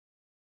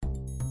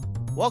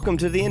Welcome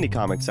to the Indie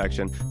Comics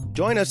section.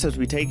 Join us as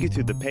we take you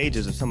through the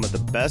pages of some of the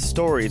best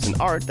stories and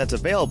art that's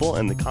available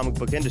in the comic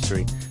book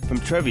industry. From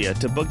trivia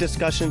to book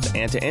discussions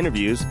and to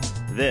interviews,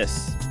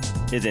 this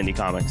is Indie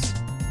Comics.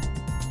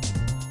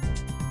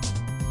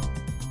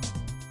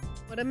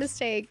 What a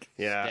mistake.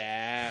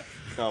 Yeah.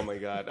 Oh my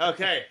god.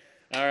 Okay.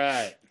 All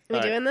right. Are we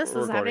doing this?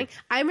 This is recording. happening?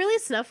 I'm really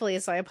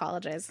snuffly, so I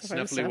apologize. If I'm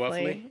Snuffly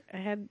wuffly? I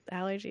had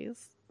allergies.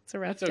 It's a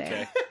rough That's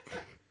day.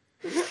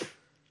 okay.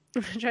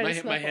 I'm trying to My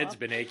snuffle head's off.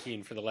 been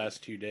aching for the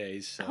last 2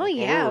 days. So. Oh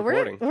yeah, we're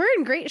we're recording.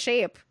 in great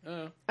shape.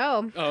 Oh. Hi,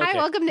 okay.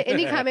 welcome to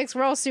Indie Comics.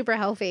 We're all super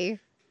healthy.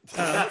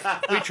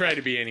 We try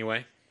to be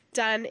anyway.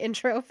 Done.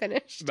 Intro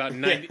finished. About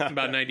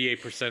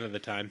 98% of the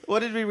time. What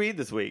did we read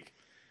this week?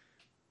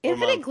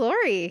 Infinite month.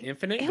 Glory.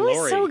 Infinite It Glory.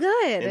 was so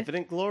good.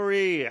 Infinite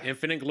Glory.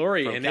 Infinite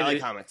Glory. From and Cali it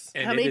is, Comics.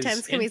 and How it many is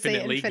times can we say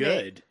infinitely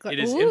infinite good. It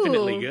is Ooh.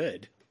 infinitely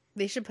good.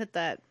 They should put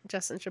that.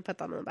 Justin should put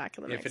that on the back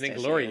of the next Infinite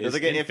issue. Glory. There's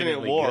like an infinite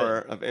infinitely war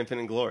of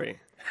Infinite Glory.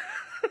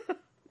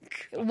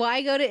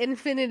 Why go to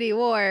Infinity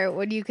War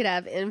when you could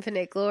have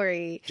Infinite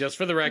Glory? Just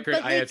for the record,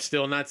 But, I like- have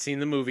still not seen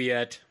the movie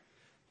yet.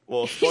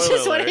 Well, I spoiler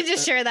just alert. wanted to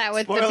share that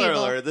with the Spoiler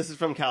people. alert, this is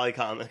from Cali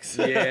Comics.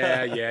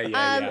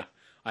 Yeah.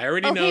 I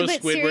already know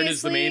but Squidward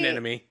is the main seriously-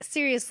 enemy.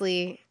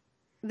 Seriously,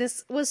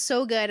 this was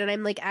so good, and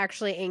I'm like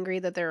actually angry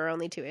that there are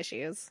only 2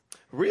 issues.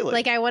 Really?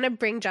 Like, I want to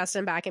bring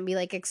Justin back and be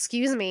like,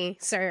 "Excuse me,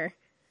 sir,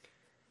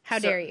 how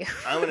dare you?"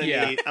 I'm gonna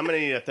Yeah.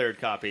 need a third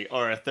copy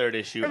or a third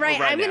issue. Right,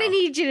 right I'm now. gonna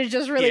need you to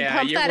just really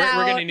pump that we're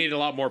out. going to need a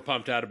lot more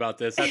pumped out about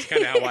this. That's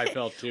kind of how I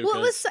felt too. Well,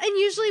 it 'cause- was, and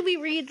usually we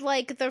read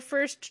like the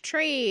first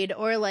trade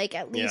or like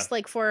at least Yeah.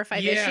 like 4 or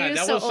 5 yeah, issues.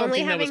 that so was only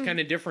something having that was kind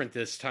of different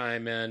this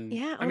time, and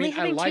Yeah, I only mean, I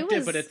having liked 2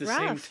 it, but is at the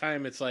same rough.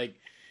 time, it's like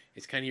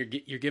it's kind of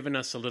you're giving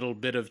us a little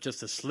bit of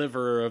just a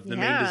sliver of the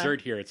main Yeah.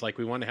 dessert here. It's like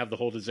we want to have the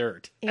whole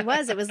dessert. It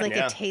was like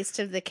Yeah. a taste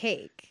of the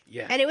cake.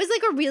 Yeah. And it was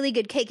like a really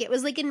good cake. It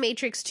was like in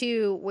Matrix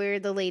 2 where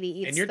the lady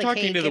eats And you're the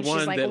talking cake to the and she's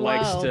one like, that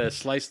likes "Whoa." to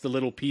slice the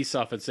little piece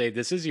off and say,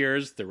 "This is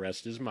yours, the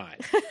rest is mine."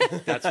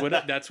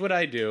 That's what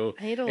I do.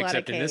 I eat a lot of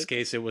Except in this cake.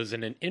 case, it was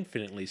an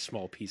infinitely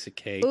small piece of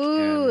cake.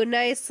 Ooh, and-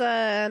 nice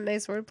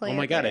wordplay. oh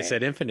my god, I there.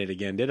 said infinite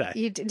again, did I?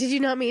 Did you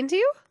not mean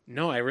to?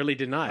 No, I really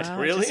did not. Wow,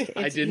 Really? just-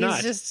 I did he's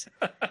not. Just,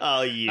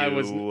 Oh, you. I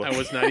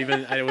was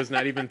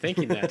not even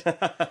thinking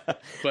that.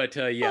 But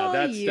yeah, Oh,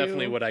 that's you.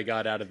 definitely what I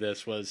got out of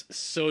this was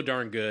so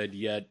darn good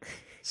yet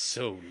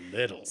so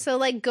little. so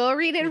like go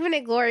read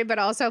Infinite Glory, but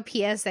also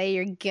PSA,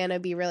 you're gonna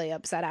be really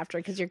upset after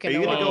because you're Are gonna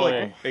you gonna want go more.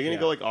 like? Are you gonna Yeah.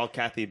 go like all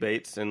Kathy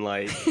Bates and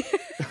like?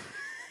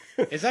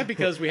 Is that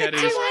because we had to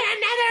I just want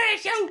another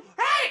issue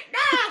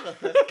right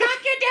now.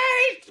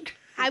 Cock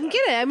I'm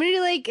gonna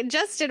like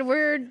Justin.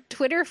 We're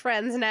Twitter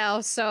friends now,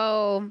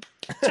 so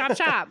chop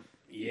chop.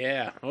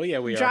 Yeah. Oh yeah,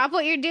 we are. Drop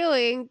what you're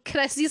doing. Can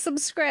I see some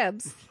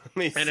scripts?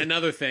 And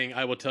another thing,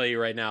 I will tell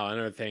you right now,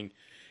 another thing,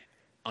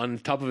 on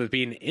top of it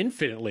being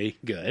infinitely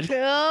good,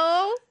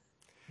 No.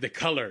 the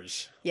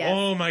colors. Yes.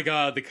 Oh my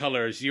god, the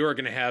colors. You are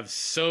going to have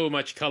so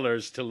much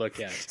colors to look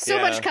at. So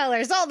Yeah. much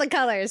colors, all the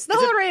colors, the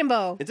whole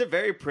rainbow. it's a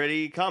very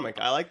pretty comic.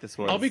 I like this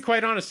one. I'll be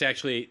quite honest,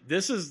 actually.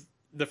 This is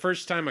the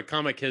first time a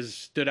comic has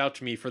stood out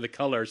to me for the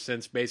colors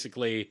since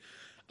basically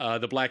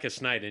The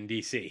Blackest Night in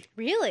DC.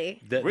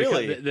 Really?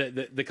 Really?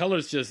 The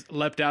colors just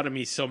leapt out of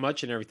me so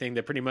much and everything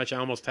that pretty much I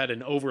almost had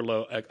an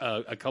overload,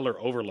 a color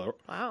overload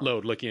Wow.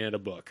 load looking at a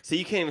book. So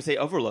you can't even say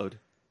overload.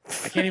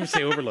 I can't even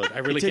say overload. I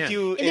really Took can't.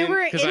 you There in,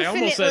 were Because I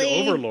almost said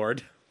infinitely-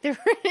 overlord. There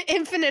were an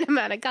infinite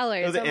amount of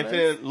colors. it was an almost.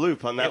 infinite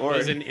loop on that It word.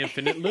 was an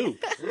infinite loop.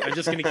 I'm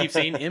just going to keep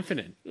saying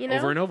infinite You know?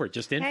 over and over.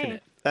 Just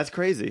infinite. That's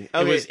crazy. It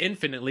Okay, was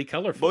infinitely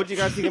colorful. what did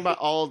you guys think about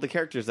all the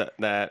characters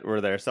that were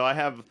there? So I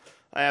have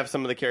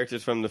some of the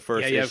characters from the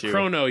first Yeah, you have issue.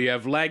 Chrono, you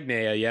have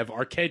Lagnea, you have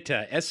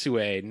Arqueta,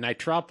 Esue,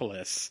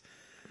 Nitropolis.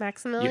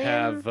 Maximilian. You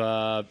have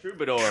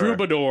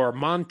Troubadour.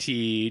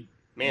 Monty,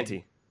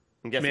 Manti.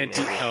 I'm guessing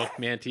Manty,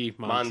 Monty.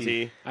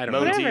 Monty. I don't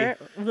know. Monty. whatever.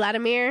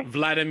 Vladimir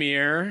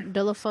Vladimir.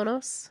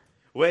 Dolofonos.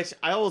 Which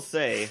I will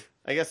say,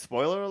 I guess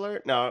spoiler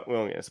alert? No, we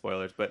won't get into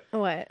spoilers, but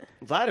What?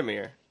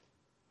 Vladimir,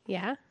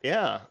 Yeah.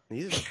 yeah,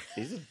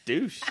 he's a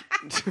douche.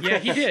 Yeah,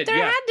 he did. There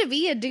yeah. had to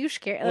be a douche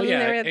character. Well, yeah,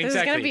 there's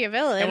exactly. gonna be a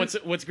villain. And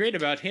what's great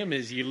about him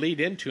is you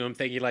lead into him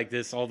thinking like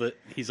this,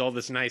 he's all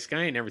this nice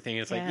guy and everything.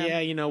 It's like, Yeah. yeah,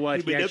 you know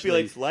what? He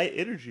manipulates light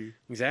energy.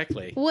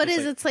 Exactly. What It's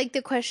is like- it's like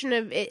the question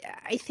of it,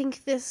 I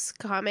think this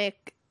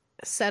comic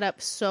set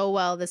up so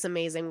well this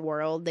amazing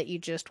world that you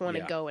just want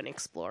to Yeah. go and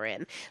explore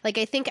in. Like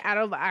I think out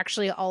of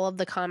actually all of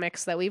the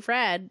comics that we've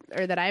read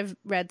or that I've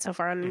read so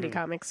far on Mm-hmm. Indie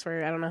Comics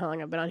for I don't know how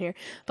long I've been on here,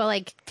 but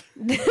like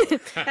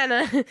and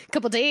a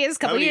couple days,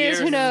 couple many years,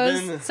 who years has it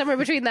knows, been? somewhere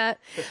between that.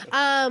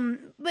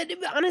 But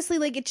honestly,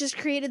 like it just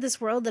created this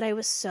world that I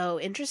was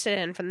so interested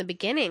in from the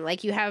beginning.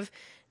 Like you have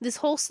this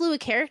whole slew of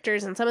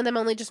characters, and some of them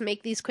only just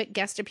make these quick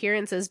guest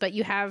appearances, but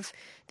you have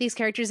these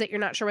characters that you're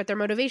not sure what their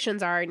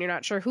motivations are, and you're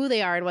not sure who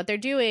they are and what they're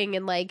doing,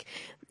 and like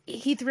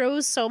he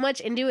throws so much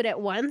into it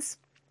at once.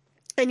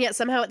 and yet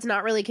somehow it's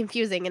not really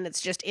confusing, and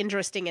it's just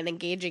interesting and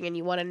engaging, and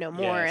you want to know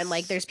more. Yes. And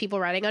like there's people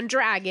riding on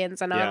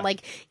dragons and Yeah. on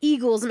like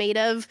eagles made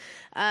of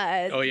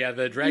Oh yeah,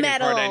 the dragon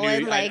metal part. I knew.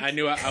 and, like- I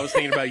knew. I was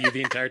thinking about you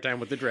the entire time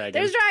with the dragon.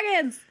 there's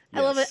dragons. I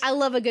love it. Yes. I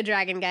love a good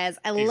dragon, guys.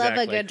 I love a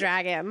Exactly. good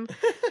dragon.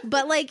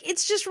 But like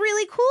it's just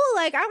really cool.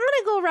 Like I want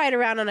to go ride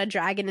around on a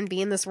dragon and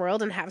be in this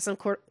world and have some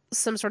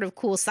sort of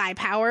cool psi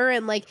power.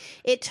 And like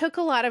it took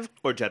a lot of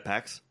Or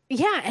jetpacks.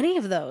 any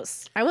of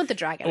those. I want the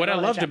dragon. What I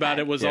want a loved about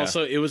jetpack. it was Yeah.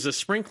 also it was a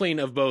sprinkling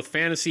of both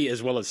fantasy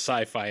as well as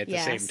sci-fi at the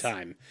Yes. same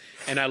time,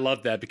 and I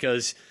loved that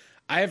because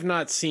I have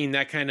not seen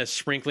that kind of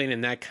sprinkling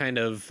and that kind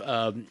of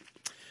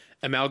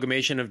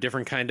amalgamation of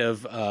different kind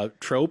of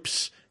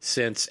tropes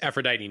since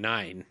Aphrodite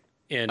 9.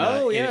 From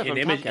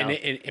Top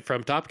Cow.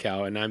 From Top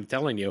Cow, and I'm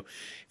telling you,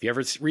 if you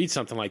ever read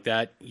something like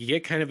that, you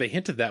get kind of a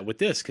hint of that with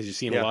this because you're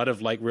seeing Yeah. a lot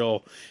of like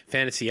real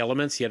fantasy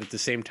elements, yet at the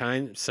same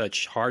time,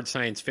 such hard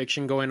science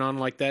fiction going on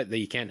like that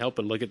you can't help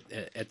but look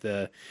at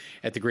the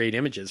great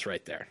images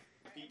right there.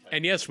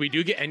 And yes, we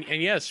do get, and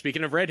yes,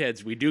 speaking of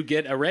redheads, we do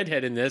get a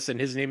redhead in this, and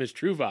his name is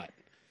Truvat,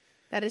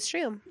 That is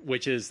true.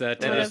 which is that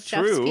One That of is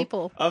Jeff's true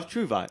people. of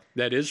Truvat.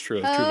 that is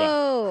true. Truvat.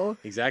 Oh,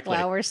 Exactly.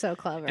 wow, we're so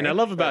clever. And I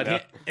love about Yeah.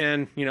 him,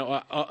 and you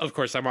know, of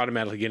course, I'm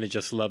automatically going to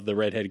just love the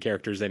redhead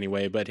characters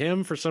anyway. But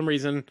him, for some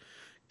reason,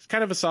 it's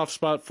kind of a soft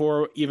spot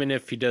for, even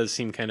if he does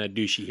seem kind of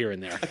douchey here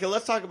and there. Okay,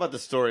 let's talk about the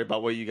story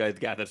about what you guys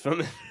gathered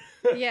from it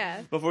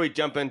yeah. before we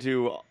jump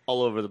into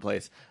all over the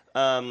place.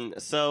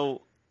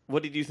 So,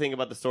 what did you think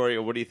about the story,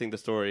 or what do you think the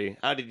story?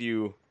 How did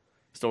you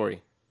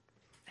story?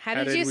 How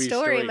How did did you we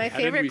story? story? My How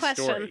did favorite we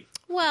question. story?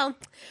 Well,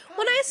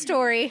 when I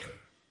story,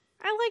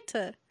 I like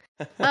to.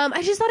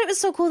 I just thought it was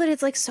so cool that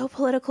it's like so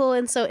political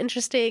and so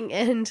interesting,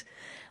 and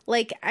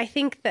like I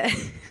think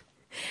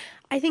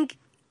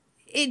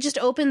it just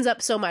opens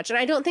up so much. And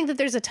I don't think that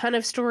there's a ton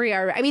of story.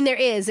 I mean, there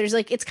is. There's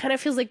like it's kind of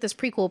feels like this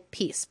prequel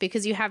piece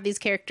because you have these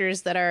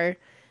characters that are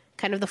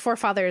kind of the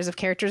forefathers of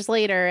characters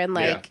later, and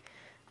like. Yeah.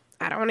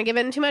 I don't want to give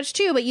in too much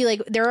too, but you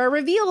like there are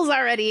reveals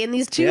already in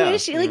these two Yeah.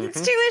 issues. Like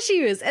it's 2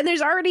 issues, and there's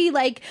already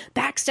like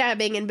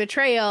backstabbing and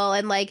betrayal,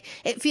 and like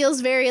it feels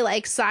very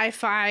like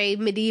sci-fi,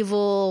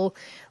 medieval,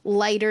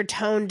 lighter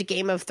toned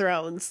Game of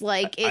Thrones.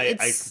 Like I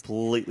it's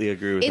completely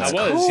agree with it's that.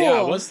 I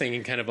cool. was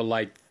thinking kind of a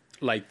light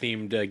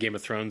themed Game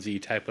of Thronesy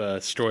type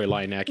of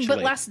storyline, actually. but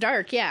less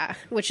dark, yeah,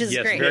 which is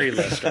yes, great. very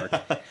less dark.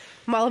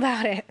 I'm all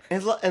about it.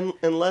 And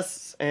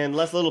less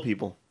little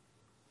people.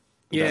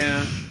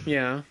 yeah.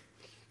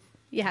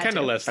 You had Kind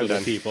of to. less I'm little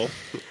done. people.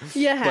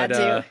 You had But,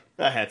 to.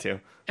 I had to.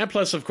 And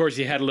plus, of course,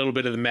 you had a little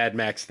bit of the Mad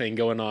Max thing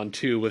going on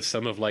too, with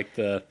some of like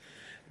the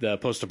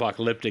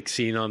post-apocalyptic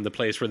scene on the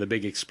place where the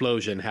big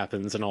explosion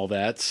happens and all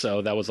that.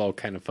 So that was all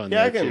kind of fun.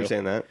 Yeah, I there, can too.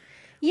 understand that.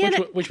 Yeah,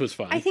 and Which was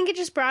fun. I think it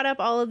just brought up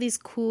all of these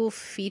cool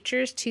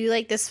features too.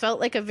 Like this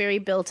felt like a very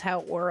built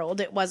out world.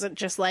 It wasn't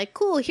just like,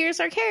 cool, here's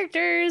our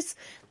characters.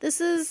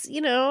 This is,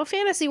 a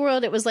fantasy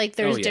world. It was like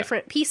there's yeah.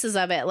 different pieces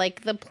of it,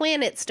 like the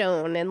planet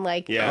stone and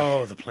like Yeah.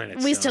 Oh, the planet.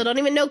 we still don't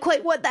even know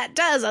quite what that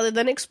does other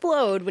than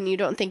explode when you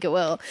don't think it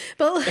will.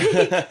 But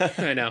like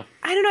I know.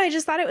 I don't know, I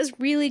just thought it was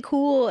really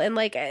cool and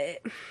like I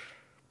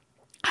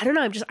don't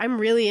know, I'm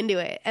really into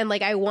it. And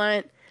like I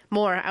want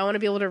more. I want to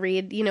be able to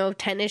read,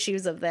 10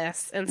 issues of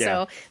this. And Yeah.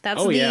 so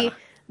that's Oh, yeah.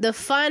 the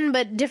fun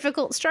but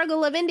difficult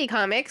struggle of indie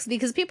comics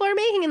because people are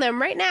making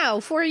them right now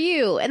for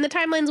you. And the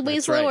timeline's way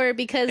That's right. slower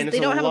because And it's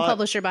they don't a have lot- a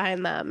publisher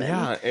behind them. And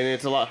Yeah, and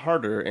it's a lot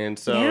harder, and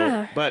so.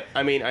 Yeah. But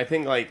I mean, I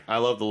think like I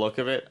love the look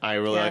of it. I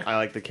really Yeah. I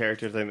like the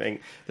characters. I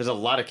think there's a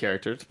lot of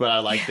characters, but I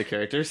like the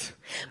characters.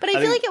 But I I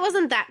feel think- like it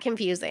wasn't that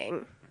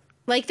confusing.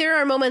 Like there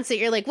are moments that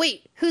you're like,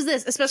 wait, who's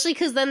this? Especially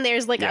because then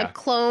there's like Yeah. a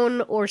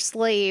clone or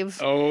slave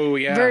Oh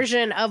yeah.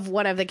 version of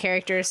one of the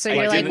characters. So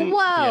you're like, didn't-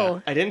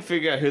 whoa. I didn't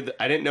figure out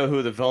I didn't know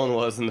who the villain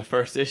was in the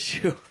first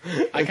issue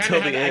I until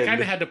the kind end.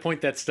 of had to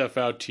point that stuff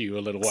out to you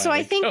a little while So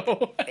I think,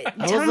 ago. tell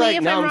was me like,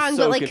 if now I'm I'm wrong,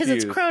 so but like because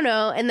it's confused.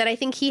 Chrono, and that I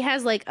think he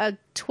has like a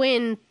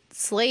twin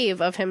slave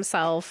of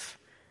himself,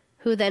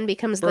 who then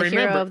becomes the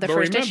hero of the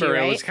first issue, it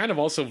right? was kind of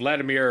also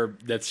Vladimir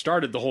that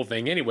started the whole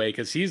thing anyway,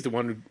 because he's the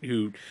one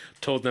who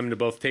told them to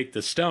both take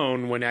the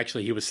stone when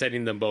actually he was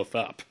setting them both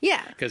up.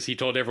 Yeah. Because he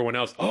told everyone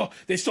else, oh,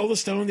 they stole the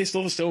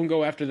stone,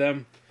 go after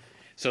them.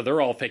 So they're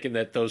all thinking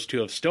that those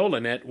two have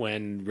stolen it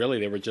when really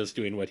they were just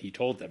doing what he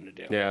told them to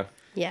do. Yeah.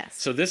 Yes.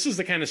 So this is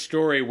the kind of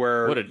story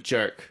where What a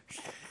jerk.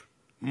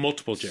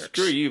 multiple jerks.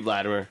 Screw you,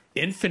 Vladimir.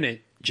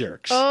 Infinite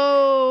jerks.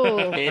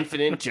 Oh,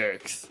 Infinite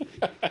Jerks.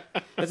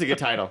 That's a good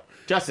title.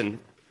 Justin,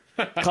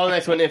 call the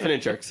next one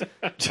Infinite Jerks.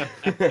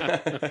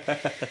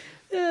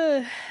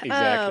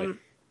 Exactly.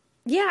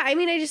 yeah. I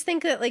mean, I just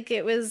think that like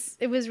it was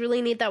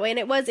really neat that way, and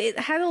it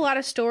had a lot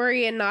of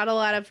story and not a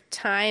lot of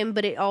time,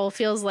 but it all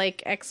feels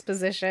like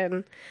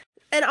exposition.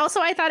 And also,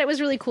 I thought it was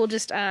really cool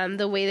just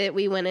the way that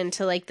we went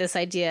into like this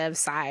idea of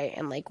psi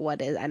and like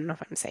what is, I don't know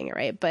if I'm saying it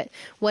right, but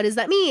what does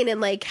that mean? And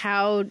like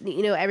how,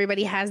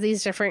 everybody has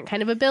these different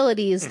kind of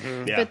abilities,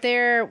 Yeah. but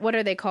they're, what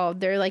are they called?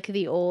 They're like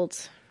the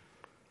old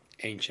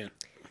Ancient.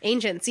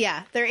 ancients.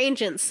 Yeah, they're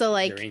ancients. So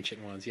like They're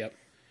ancient ones, yep.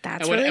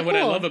 that's And really what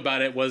I cool. love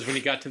about it was when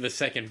he got to the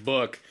second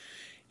book,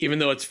 even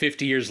though it's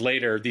 50 years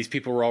later, these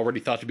people were already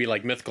thought to be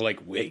like mythical. Like,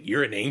 wait,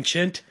 you're an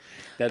ancient?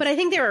 But I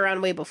think they were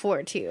around way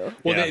before too.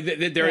 Well,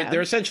 Yeah.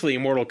 they're essentially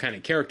immortal kind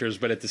of characters,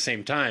 but at the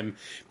same time,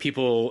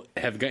 people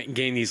have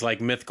gained these like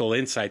mythical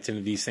insights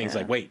into these things.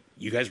 Like, wait,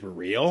 you guys were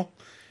real?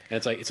 And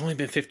it's like, it's only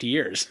been 50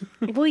 years.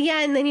 Well, yeah,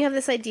 and then you have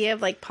this idea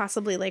of like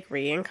possibly like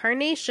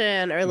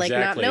reincarnation or like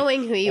Exactly. not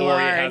knowing who you or are,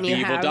 you have and the you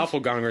evil have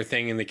doppelganger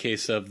thing in the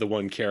case of the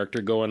one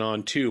character going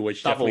on too,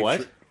 which definitely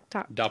what?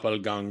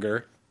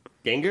 Doppelganger.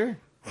 Ganger?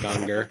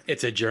 Ganger.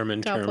 It's a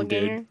German term,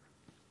 doppelganger. dude.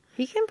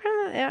 He can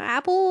pronounce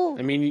apple.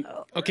 I mean,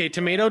 okay,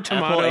 tomato.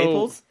 Apple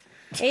apples?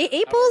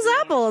 Apples,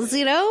 apples.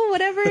 You know,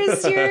 whatever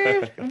is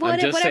your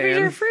whatever saying.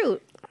 your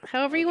fruit.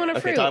 However you want to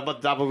Okay, fruit. talk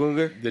about the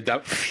doppelganger.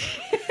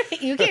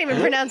 You can't even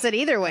pronounce it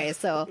either way.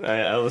 So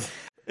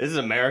This is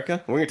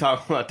America. We're going to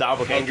talk about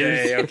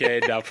doppelgangers.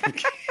 Okay,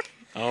 doppelganger.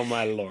 Oh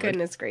my lord.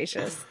 goodness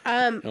gracious.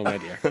 Oh my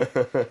dear.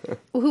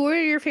 Who were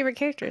your favorite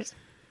characters?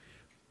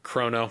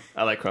 Chrono.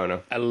 I like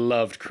Chrono. I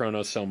loved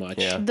Chrono so much.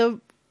 Yeah.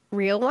 The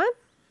real one?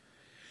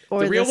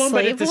 Or The real one,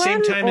 but at the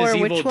same time as or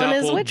evil which one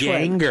is which one?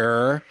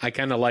 doppelganger, I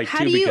kind of like How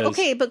too do you? because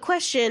Okay, but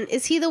question: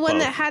 is he the one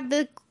Both. that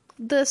had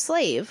the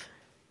slave?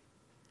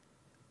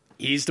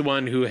 he's the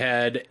one who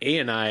had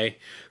Aonai,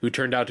 who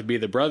turned out to be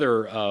the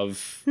brother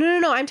of.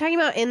 No. I'm talking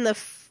about in the.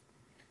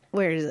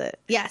 Where is it?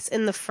 Yes,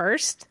 in the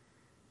first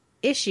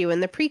issue in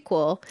the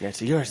prequel. Yeah,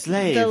 so you're a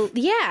slave.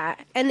 Yeah,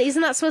 and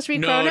isn't that supposed to be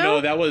No,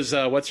 Chrono? that was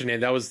what's her name?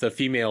 That was the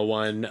female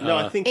one. No,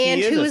 I think And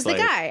he is who a was the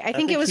slave. guy? I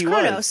think it was he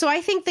Chrono. was. So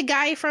I think the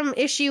guy from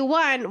issue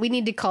 1, we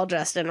need to call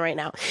Justin right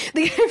now.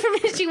 The guy from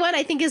issue 1,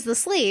 I think, is the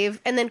slave,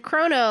 and then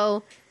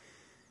Chrono,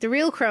 the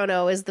real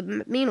Chrono, is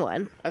the mean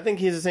one. I think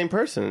he's the same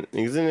person.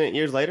 Isn't it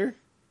years later?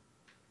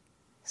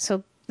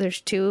 So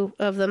there's two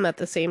of them at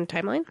the same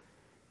timeline.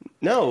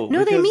 No. No,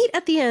 they because- meet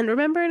at the end.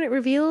 Remember, and it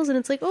reveals, and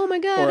it's like, oh my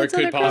god, or it it's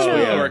other could possibly,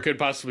 Chrono. Yeah. or it could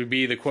possibly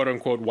be the quote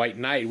unquote White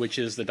Knight, which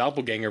is the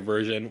doppelganger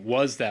version.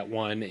 Was that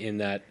one in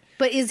that?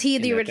 But is he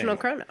the that original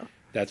thing. Chrono?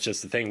 That's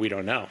just the thing we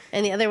don't know.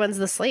 And the other one's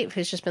the slave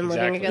who's just been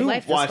living a Exactly. good Who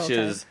life this whole time.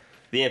 watches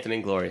The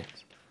Infinite Glory?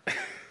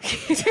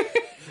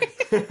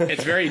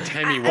 It's very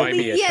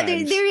timey-wimey at Yeah,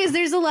 times. there is.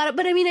 There's a lot of,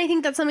 but I mean, I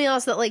think that's something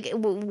else that, like,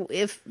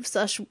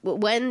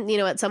 when, you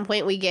know, at some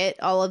point we get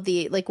all of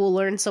the, like, we'll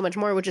learn so much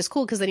more, which is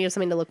cool because then you have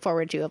something to look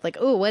forward to of, like,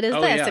 oh, what is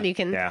Oh, this? yeah. And you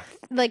can, Yeah.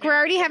 like, we're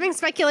already having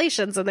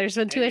speculations and there's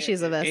been 2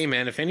 issues of this. Hey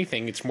man, if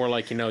anything, it's more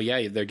like,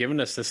 yeah, they're giving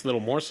us this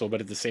little morsel,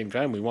 but at the same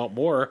time, we want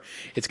more.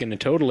 It's going to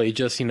totally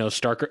just,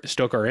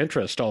 stoke our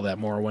interest all that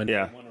more when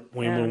Yeah.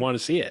 we want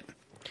to see it.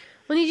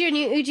 Well, do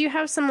you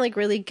have some, like,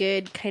 really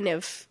good kind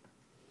of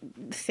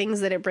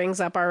things that it brings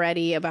up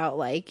already about,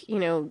 like, you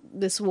know,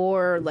 this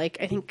war, like,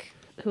 I think,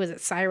 who is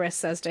it, Cyrus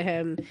says to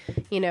him,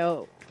 you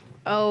know,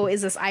 oh,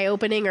 is this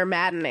eye-opening or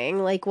maddening?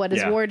 Like, what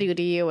does Yeah. war do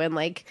to you? And,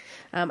 like,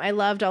 I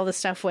loved all the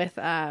stuff with,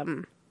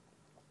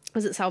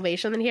 was it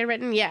Salvation that he had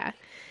written? Yeah.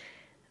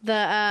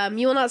 The,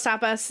 you will not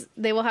stop us,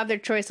 they will have their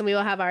choice, and we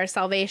will have our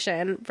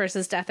salvation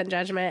versus death and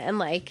judgment. And,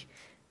 like,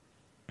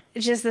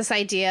 just this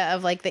idea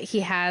of, like, that he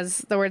has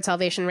the word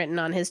salvation written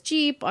on his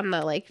Jeep on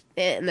the, like,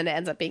 and then it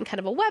ends up being kind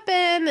of a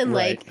weapon. And,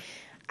 Right. like,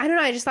 I don't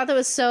know. I just thought that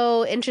was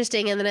so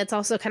interesting. And then it's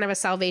also kind of a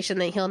salvation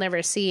that he'll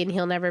never see and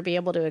he'll never be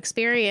able to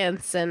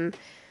experience. And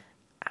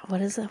what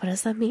does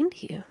that mean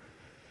to you?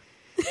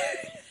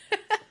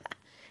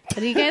 What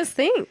do you guys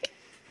think?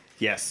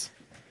 Yes.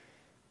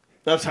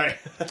 I'm sorry.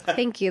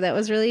 Thank you. That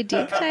was really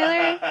deep,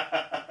 Tyler.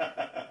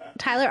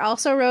 Tyler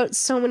also wrote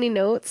so many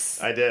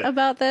notes I did.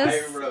 about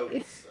this. I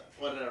wrote.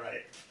 What did I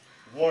write?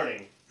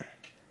 Warning.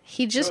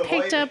 He just To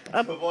picked avoid-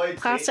 up to avoid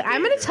a plastic. danger.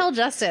 I'm going to tell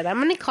Justin. I'm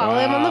going to call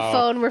him on the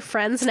phone. We're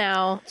friends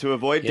now. To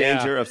avoid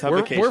danger of We're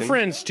suffocation.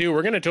 friends too.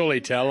 We're going to totally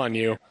tell on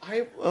you.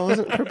 I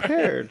wasn't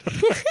prepared.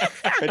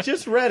 I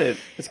just read it.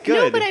 It's good.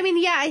 No, but I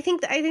mean, yeah, I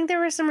think there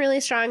were some really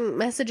strong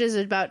messages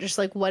about just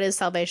like what is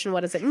salvation,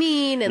 what does it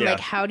mean, and Yeah. like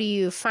how do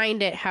you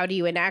find it, how do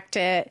you enact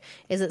it?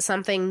 Is it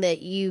something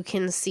that you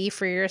can see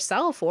for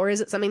yourself, or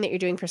is it something that you're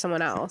doing for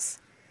someone else?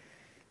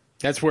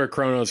 That's where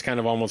Chrono is kind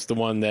of almost the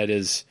one that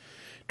is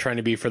trying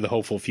to be for the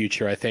hopeful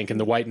future, I think. And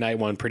the White Knight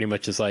one pretty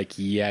much is like,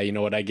 yeah, you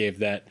know what? I gave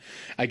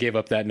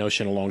up that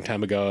notion a long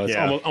time ago. It's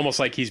Yeah. almost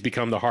like he's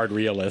become the hard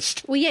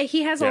realist. Well, yeah,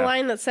 he has a Yeah.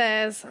 line that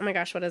says, "Oh my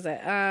gosh, what is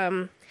it?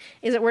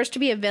 Is it worse to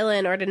be a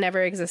villain or to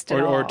never exist at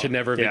all?" Or to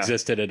never have Yeah.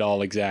 existed at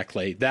all,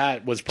 exactly.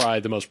 That was probably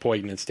the most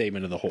poignant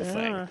statement of the whole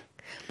thing.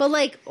 But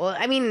like, well,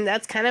 I mean,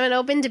 that's kind of an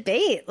open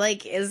debate.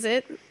 Like, is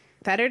it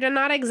better to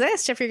not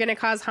exist if you're going to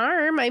cause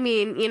harm? I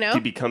mean, you know.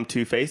 You become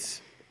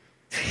Two-Face?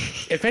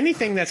 If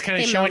anything, that's kind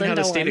of They showing meld how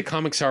the into state one. of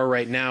comics are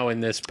right now in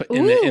this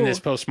Ooh. in this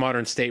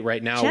postmodern state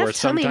right now, Jeff, where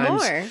tell me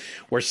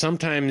more.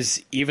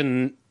 sometimes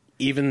even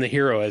the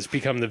hero has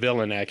become the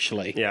villain,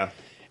 actually. Yeah.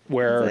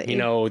 Where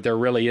But there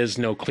really is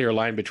no clear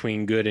line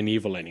between good and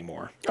evil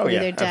anymore. Oh, You yeah.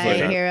 either die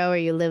absolutely. a hero or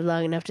you live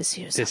long enough to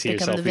see yourself,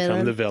 become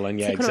the villain.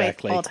 Yeah, it's like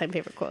exactly. one of my all-time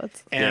favorite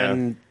quotes.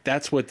 And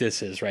that's what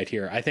this is right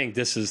here. I think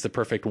this is the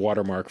perfect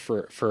watermark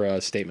for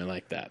a statement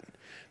like that.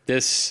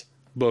 This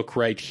book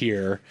right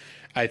here,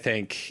 I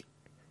think,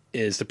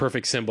 is the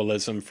perfect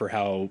symbolism for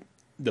how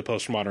the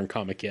postmodern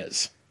comic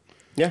is.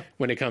 Yeah.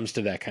 when it comes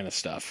to that kind of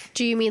stuff.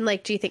 Do you mean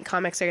do you think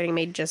comics are getting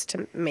made just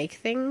to make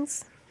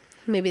things?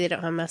 Maybe they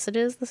don't have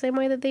messages the same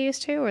way that they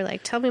used to, or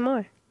tell me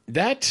more.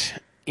 That,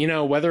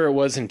 whether it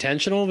was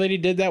intentional that he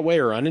did that way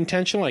or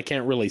unintentional, I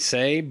can't really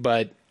say,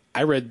 but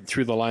I read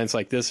through the lines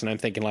like this and I'm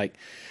thinking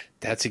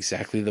that's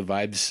exactly the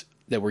vibes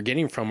that we're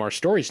getting from our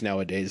stories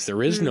nowadays.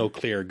 There is no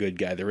clear good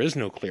guy. There is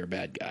no clear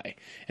bad guy.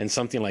 And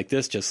something like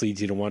this just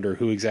leads you to wonder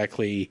who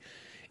exactly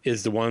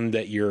is the one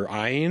that you're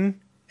eyeing.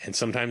 And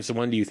sometimes the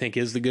one you think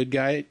is the good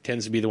guy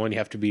tends to be the one you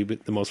have to be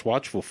the most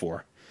watchful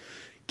for.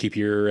 Keep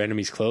your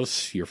enemies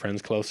close, your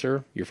friends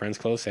closer, your friends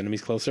close,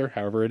 enemies closer,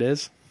 however it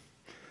is.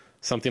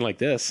 Something like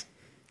this.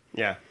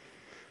 Yeah.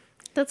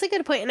 That's a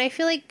good point. And I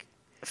feel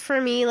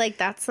for me,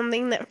 that's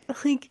something that,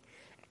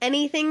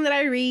 anything that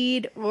I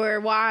read or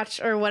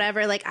watch or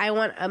whatever, I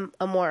want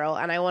a moral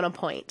and I want a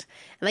point.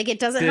 And, it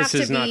doesn't have to be...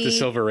 This is not the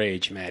Silver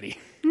Age, Maddie.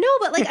 No,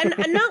 but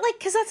I'm not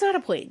because that's not a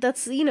point.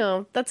 That's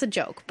that's a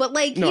joke. But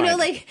I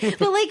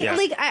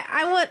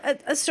want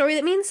a story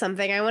that means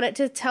something. I want it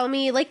to tell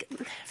me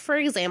for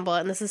example,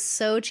 and this is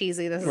so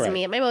cheesy. This is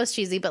me at my most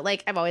cheesy. But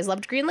I've always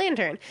loved Green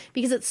Lantern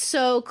because it's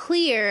so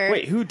clear.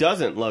 Wait, who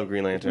doesn't love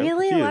Green Lantern?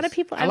 Really, a lot of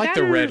people. I like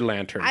the Red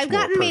Lanterns. I've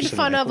gotten made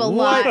fun of a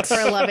lot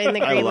for loving the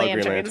Green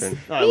Lanterns. Green Lantern.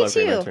 I Me love too.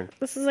 Green Lantern.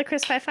 This is a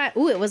Chris 5-5.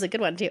 Ooh, it was a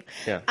good one too.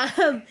 Yeah.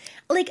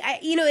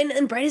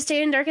 In Brightest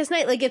Day and Darkest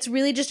Night, it's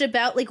really just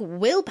about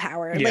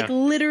willpower, Yeah.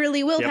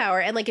 literally willpower,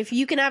 and if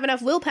you can have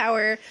enough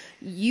willpower,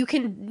 you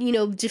can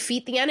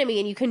defeat the enemy,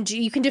 and you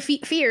can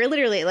defeat fear,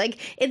 literally.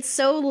 It's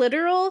so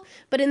literal,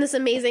 but in this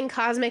amazing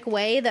cosmic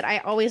way that I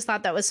always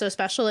thought that was so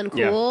special and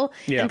cool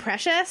Yeah. and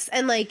precious,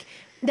 and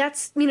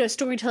that's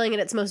storytelling at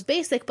its most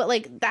basic, but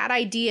that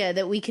idea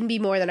that we can be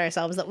more than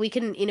ourselves, that we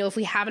can if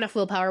we have enough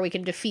willpower we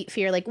can defeat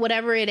fear,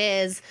 whatever it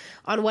is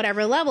on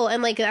whatever level,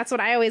 and that's what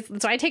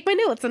that's why I take my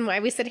notes and why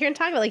we sit here and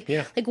talk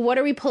about what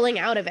are we pulling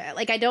out of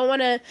it. I don't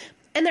want to.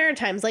 And there are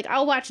times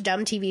I'll watch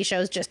dumb TV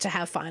shows just to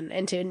have fun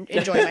and to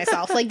enjoy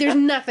myself. There's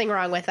nothing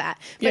wrong with that.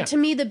 But to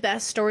me, the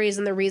best stories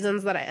and the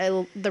reason that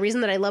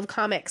I love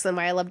comics and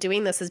why I love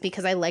doing this is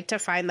because I like to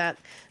find that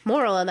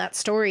moral in that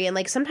story.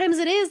 And sometimes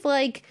it is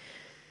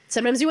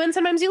sometimes you win,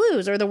 sometimes you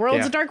lose, or the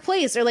world's a dark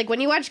place, or when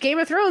you watch Game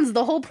of Thrones,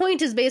 the whole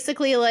point is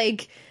basically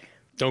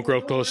don't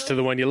grow close to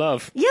the one you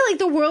love. Yeah,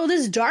 the world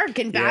is dark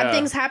and bad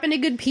things happen to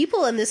good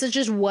people, and this is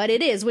just what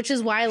it is, which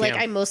is why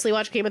I mostly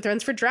watch Game of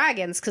Thrones for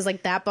dragons, because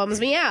that bums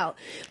me out.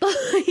 But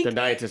the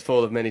night is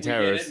full of many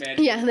terrors.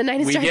 Yeah, the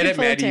night is full of terrors.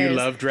 We get it, Maddie. You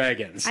love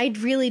dragons. I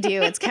really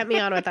do. It's kept me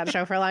on with that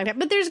show for a long time.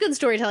 But there's good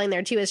storytelling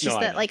there too. It's just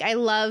that I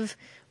love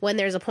when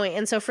there's a point.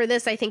 And so for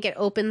this, I think it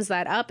opens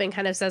that up and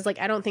kind of says,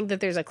 I don't think that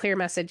there's a clear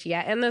message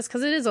yet in this,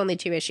 because it is only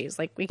 2 issues.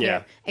 We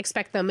can't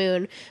expect the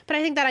moon. But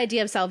I think that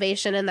idea of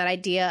salvation and that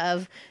idea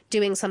of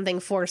doing something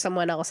for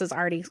someone else is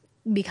already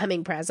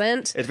becoming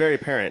present. It's very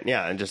apparent,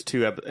 and just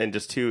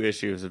two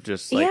issues of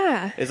just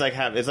it's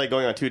like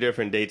going on 2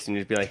 different dates and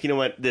you'd be like, you know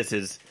what, this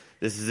is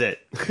it.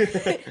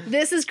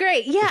 This is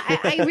great. Yeah,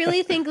 I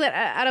really think that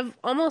out of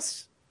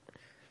almost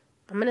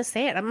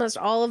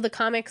all of the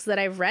comics that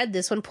I've read,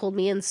 this one pulled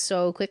me in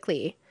so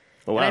quickly.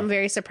 Oh, wow. And I'm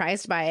very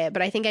surprised by it.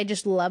 But I think I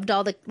just loved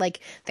all the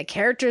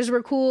characters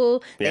were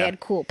cool. They had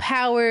cool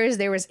powers.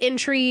 There was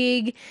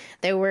intrigue.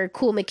 There were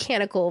cool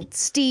mechanical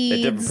steeds.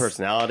 They had different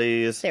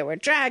personalities. There were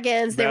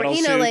dragons. There Battle were,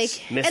 suits,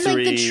 and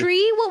the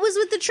tree. What was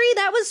with the tree?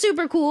 That was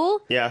super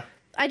cool. Yeah.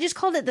 I just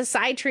called it the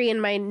side tree in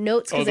my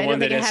notes because the I one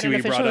don't think that it had an SUE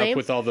official brought name. up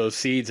with all those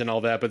seeds and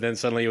all that, but then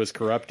suddenly it was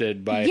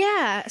corrupted by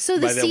so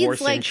the by seeds war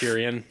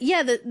centurion.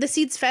 The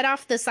seeds fed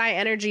off the psi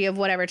energy of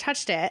whatever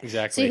touched it.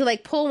 Exactly. So you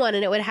could pull one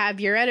and it would have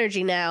your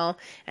energy now,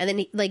 and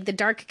then the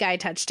dark guy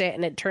touched it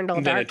and it turned all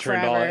and then dark it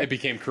turned forever. It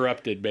became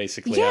corrupted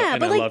basically. Yeah,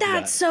 but I loved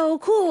that's that. so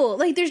cool.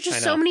 There's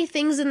just so many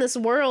things in this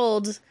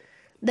world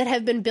that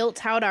have been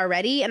built out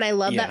already, and I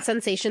love that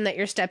sensation that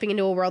you're stepping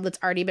into a world that's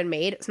already been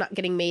made. It's not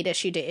getting made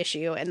issue to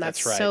issue, and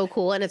that's right. so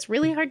cool, and it's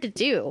really hard to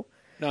do.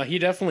 No,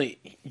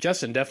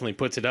 Justin definitely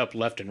puts it up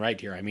left and right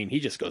here. I mean, he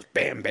just goes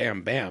bam,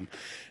 bam, bam,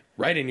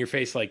 right in your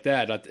face like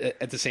that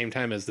at the same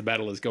time as the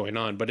battle is going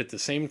on. But at the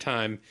same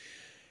time,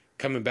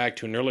 coming back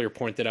to an earlier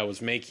point that I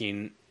was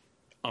making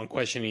on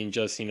questioning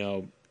just,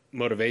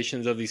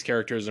 motivations of these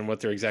characters and what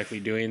they're exactly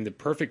doing, the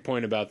perfect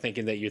point about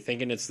thinking that you're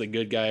thinking it's the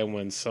good guy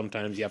when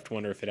sometimes you have to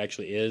wonder if it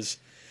actually is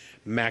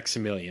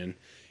Maximilian.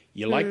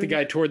 You like the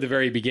guy toward the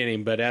very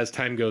beginning, but as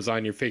time goes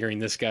on, you're figuring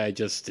this guy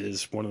just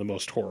is one of the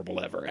most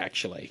horrible ever,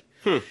 actually.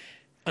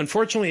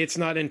 Unfortunately, it's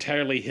not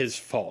entirely his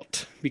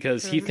fault,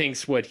 because he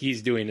thinks what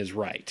he's doing is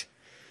right.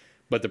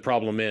 But the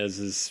problem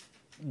is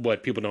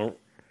what people don't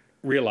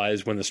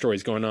realize when the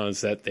story's going on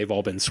is that they've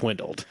all been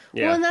swindled.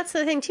 Yeah. Well, and that's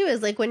the thing too,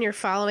 is when you're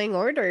following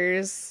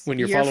orders,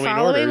 you're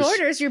following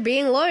orders, you're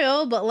being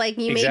loyal, but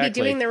you may be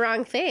doing the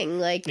wrong thing.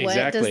 What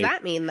does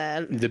that mean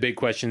then? The big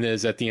question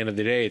is, at the end of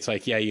the day, it's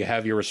you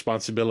have your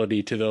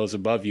responsibility to those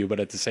above you, but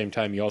at the same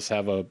time, you also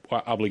have a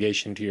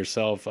obligation to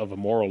yourself of a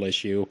moral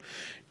issue.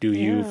 Do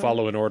you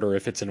follow an order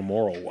if it's an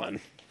immoral one?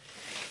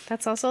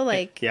 That's also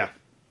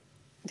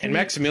And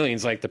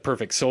Maximilian's like the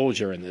perfect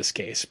soldier in this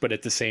case, but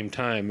at the same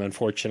time,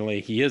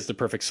 unfortunately, he is the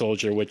perfect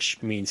soldier,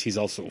 which means he's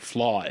also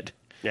flawed.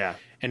 Yeah.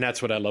 And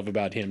that's what I love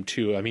about him,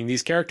 too. I mean,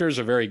 these characters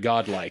are very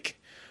godlike,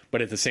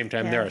 but at the same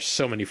time, there are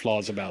so many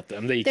flaws about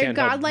them that you They're can't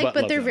help godlike, but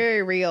love they're them.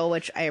 very real,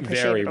 which I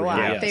appreciated Very a lot.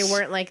 real, yes. They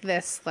weren't like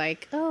this,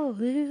 like, oh,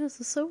 this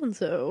is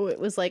so-and-so. It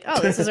was like, oh,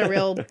 this is a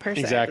real person.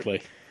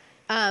 Exactly.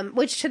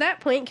 Which, to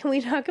that point, can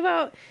we talk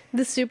about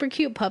the super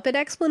cute puppet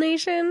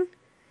explanation?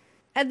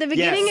 At the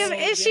beginning Yes. of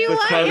issue With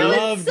 1, Chrono. it was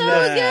Love so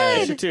that.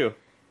 Issue good. 2.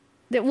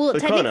 Well,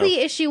 With technically,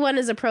 Chrono. issue 1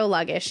 is a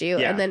prologue issue,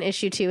 Yeah. and then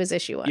issue 2 is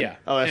issue 1. Yeah.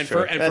 Oh, that's and true.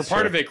 For, and That's for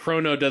part true. of it,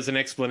 Chrono does an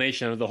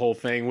explanation of the whole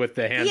thing with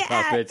the hand Yeah,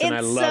 puppets, and I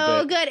it's love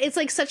so it. good. It's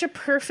like such a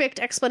perfect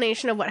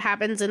explanation of what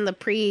happens in the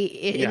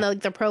in Yeah.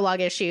 the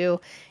prologue issue,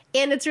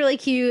 and it's really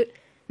cute.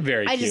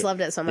 Very I cute. just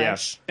loved it so much.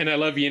 Yeah. And I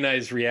love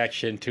Yunai's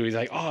reaction too. He's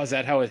like, "Oh, is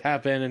that how it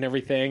happened?" and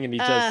everything. And he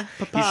just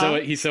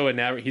he's so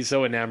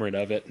enamored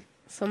of it.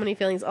 So many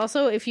feelings.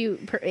 Also, if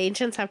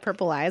ancients have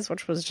purple eyes,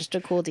 which was just a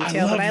cool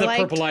detail I love that I the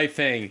liked. purple eye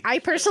thing, I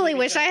personally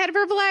wish I had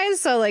purple eyes,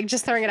 so like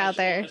just throwing it out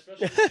there.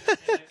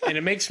 and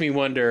it makes me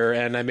wonder.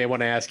 And I may want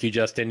to ask you,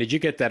 Justin, did you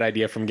get that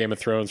idea from Game of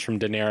Thrones from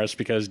Daenerys?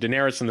 Because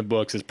Daenerys in the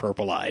books is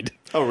purple-eyed.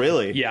 Oh,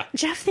 really? Yeah.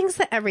 Jeff thinks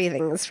that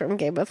everything is from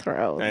Game of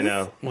Thrones. I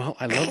know. Well,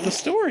 I love the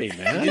story,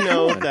 man. You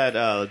know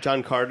that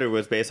John Carter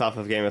was based off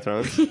of Game of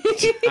Thrones?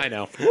 I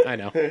know.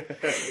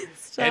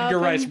 Stop, Edgar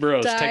Rice I'm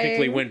Burroughs dying.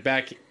 technically went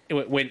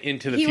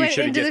into the He went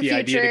future to into get the the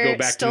idea to future, go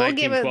back to stole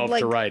Game of, 1912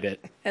 to write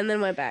it. And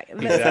then went back.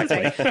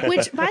 Exactly.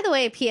 Which, by the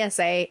way,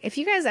 PSA, if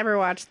you guys ever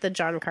watched the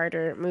John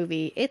Carter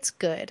movie, it's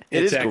good.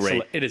 It is excellent.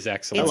 great. It is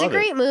excellent. It's a love it.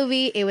 great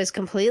movie. It was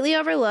completely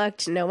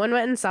overlooked. No one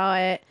went and saw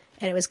it.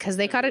 And it was because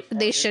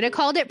they should have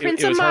called it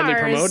Prince it of was Mars.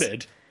 hardly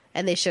promoted.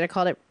 And they should have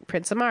called it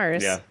Prince of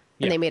Mars. Yeah. And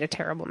Yeah. they made a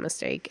terrible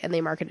mistake. And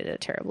they marketed it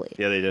terribly.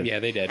 Yeah, they did. Yeah,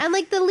 they did. And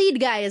like the lead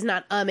guy is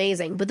not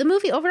amazing, but the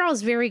movie overall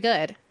is very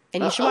good.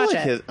 And you should I watch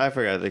like it. I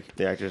forgot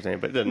the actor's name,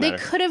 but it doesn't They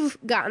matter. could have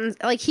gotten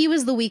like he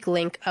was the weak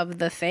link of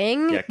the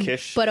thing. Yeah,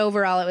 Kish. But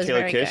overall, it was Taylor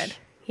very Kish? good.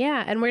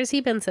 Yeah, and where's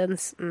he been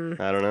since? I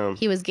don't know.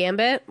 He was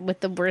Gambit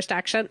with the worst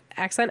accent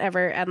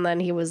ever, and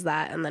then he was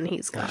that, and then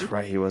he's gone. That's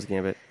right, he was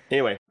Gambit.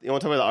 Anyway, you want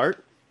to talk about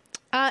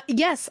the art?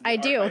 Yes, I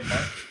do.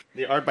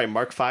 The art by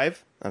Mark V. I'm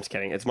just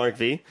kidding. It's Mark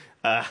V.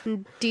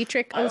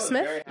 Dietrich O.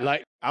 Smith.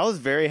 Like, I was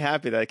very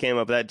happy that I came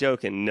up with that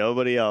joke and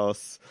nobody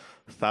else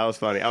thought it was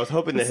funny. I was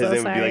hoping that I'm his so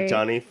name would be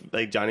sorry.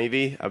 like Johnny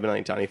V. I've been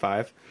like Johnny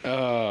 5.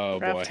 oh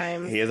Rough boy.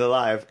 times. He is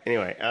alive.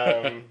 Anyway,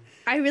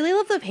 I really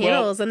love the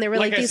panels, and they were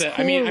like I these said,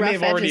 cool I may rough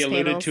have already edges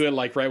alluded panels. to it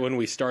like right when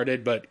we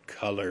started, but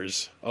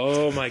colors.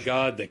 Oh my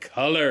god, the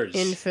colors.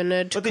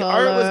 Infinite but the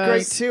colors. art was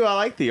great too. I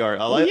like the art.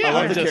 I love yeah, the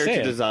I'm just character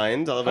saying.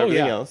 designs. I love Oh,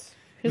 everything yeah. else.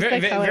 Who's very,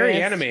 the very colorist?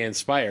 anime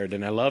inspired,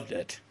 and I loved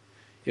it.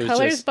 It was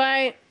Colors just,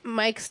 by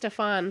Mike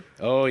Stefan.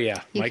 oh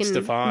yeah, You Mike can-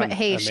 Stefan.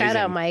 Hey, shout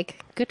out, Amazing.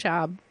 Mike. Good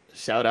job.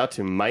 Shout out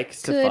to Mike Good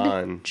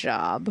Stefan.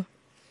 job.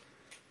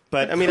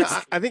 But I mean,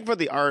 I think for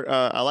the art,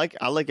 I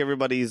like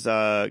everybody's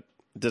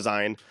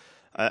design.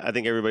 I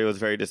think everybody was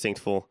very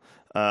distinctful.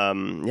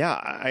 I'm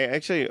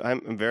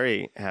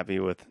very happy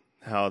with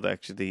how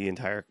the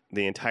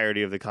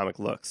entirety of the comic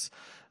looks.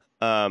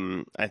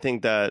 I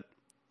think that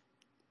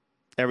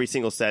every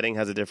single setting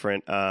has a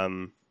different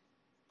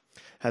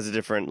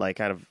like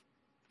kind of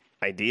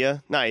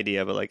idea, not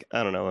idea, but like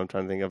I don't know. I'm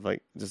trying to think of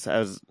like just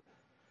has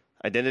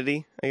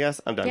identity. I guess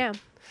I'm done. Yeah.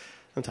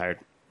 I'm tired.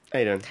 How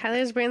you doing?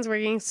 Tyler's brain's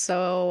working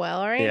so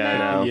well right Yeah, I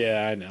now. know.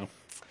 Yeah, I know.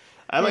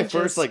 I had my I first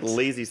just- like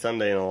lazy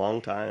Sunday in a long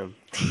time.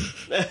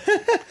 Then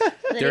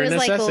he They're a was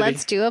like, necessity.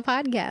 let's do a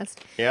podcast.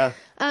 Yeah.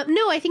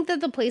 No, I think that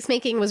the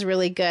placemaking was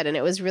really good, and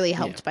it was really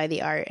helped by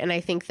the art. And I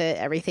think that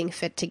everything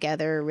fit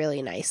together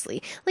really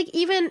nicely. Like,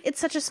 even, it's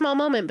such a small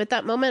moment, but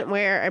that moment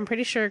where I'm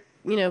pretty sure,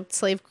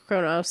 Slave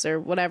Kronos or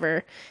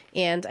whatever,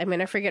 and I'm going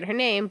to forget her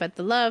name, but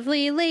the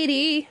lovely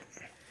lady,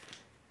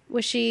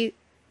 was she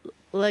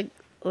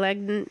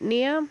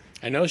Lagnia?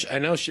 I know.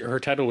 Her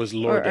title was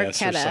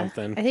Lourdes or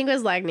something. I think it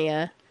was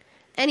Lagnia.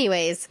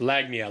 Anyways,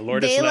 Lagnia,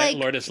 Lourdes they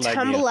Lourdes Lagnia.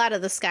 tumble out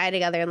of the sky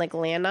together and like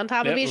land on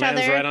top of each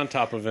lands other. right on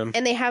top of him.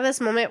 And they have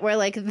this moment where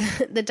like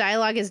the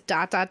dialogue is ...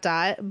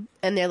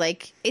 and they're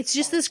like, it's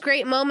just this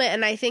great moment.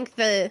 And I think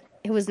that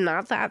it was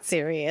not that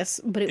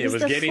serious, but it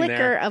was the getting flicker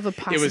there. of a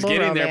possible It was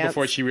getting there romance.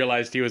 before she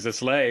realized he was a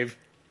slave.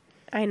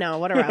 I know,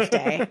 what a rough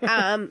day.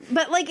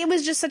 But like, it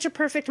was just such a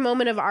perfect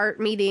moment of art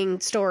meeting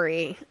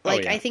story.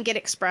 Like, yeah. I think it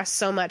expressed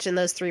so much in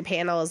those 3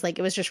 panels. Like,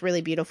 it was just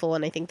really beautiful.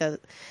 And I think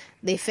that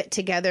they fit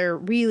together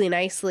really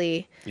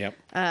nicely. Yep.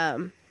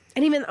 And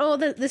even,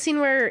 the scene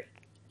where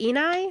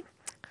Enai, I'm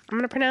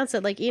going to pronounce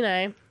it like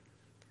Enai.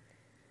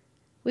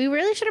 We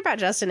really should have brought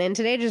Justin in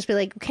today to just be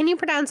like, can you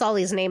pronounce all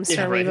these names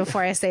for me right.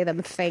 before I say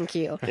them? Thank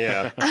you.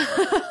 Yeah.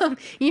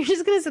 You're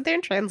just going to sit there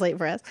and translate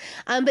for us.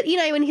 But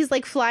Enai, when he's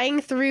like flying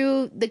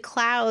through the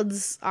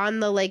clouds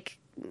on the like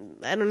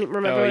I don't even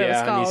remember Oh what it was yeah,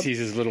 and called. he sees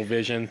his little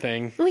vision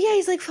thing. Well, yeah,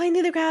 he's like flying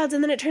through the crowds,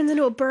 and then it turns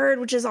into a bird,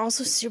 which is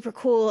also super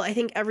cool. I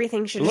think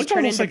everything should It just looked turn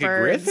almost into like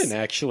birds. a griffin,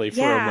 actually, for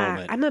a Yeah,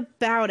 moment. I'm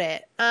about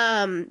it.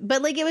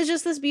 But like it was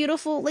just this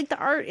beautiful. Like the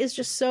art is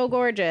just so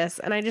gorgeous,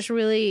 and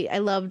I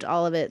loved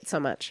all of it so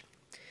much.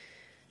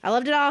 I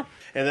loved it all.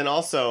 And then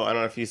also, I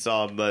don't know if you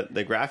saw, but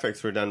the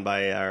graphics were done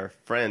by our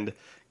friend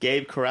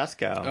Gabe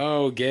Carrasco.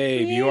 Oh,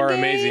 Gabe, Yeah, you are Gabe.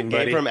 amazing, Gabe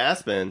buddy. from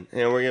Aspen,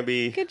 and we're gonna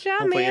be Good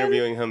job, hopefully man.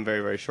 interviewing him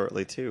very, very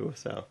shortly too.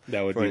 So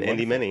That would for be an indie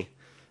wonderful. mini.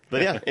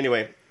 But yeah,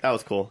 anyway, that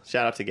was cool.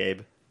 Shout out to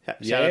Gabe. Shout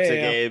out to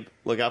Yeah. Gabe.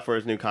 Look out for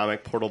his new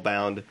comic, Portal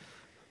Bound,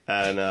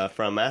 and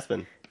from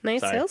Aspen.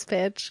 Nice Sorry. sales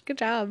pitch. Good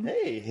job.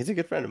 Hey, he's a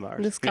good friend of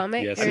ours. This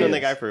comic. Yes, I've he known is.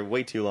 that guy for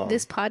way too long.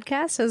 This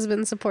podcast has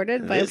been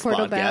supported by This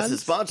Portal podcast Bound. is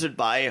sponsored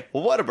by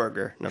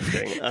Whataburger. No, I'm just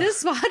kidding.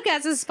 This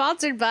podcast is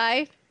sponsored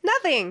by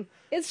nothing.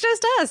 It's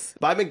just us.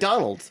 By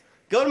McDonald's.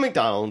 Go to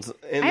McDonald's.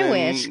 And I then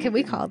wish. Can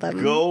we call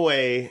them? Go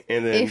away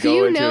and then If go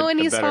you into know a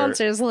any better-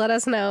 sponsors, let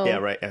us know. Yeah,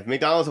 right. If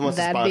McDonald's wants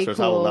to That'd be sponsor us,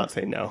 I will cool. not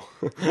say no.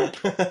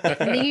 I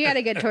think you got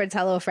to get towards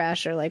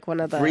HelloFresh or like one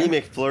of the. Free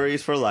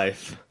McFlurries for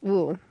life.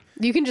 Ooh,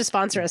 you can just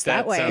sponsor us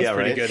that, way. sounds Yeah,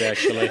 pretty right. good,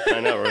 actually. I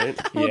know,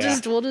 right? We'll Yeah.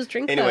 just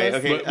drink Anyway, those.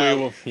 okay. But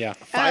we will, yeah.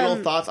 Final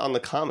thoughts on the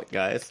comic,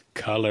 guys.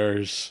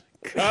 Colors.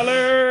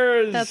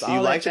 Colors. That's You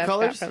all like that the Jeff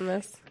colors? got from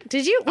this.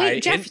 Did you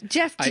wait,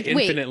 Jeff? I Wait,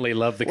 infinitely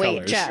love the wait,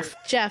 colors.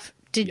 Jeff.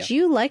 Did Yep.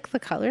 you like the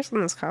colors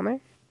in this comic?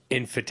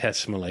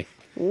 Infinitesimally.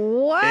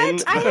 What? In-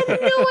 I had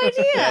no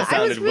idea. That I was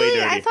sounded way really.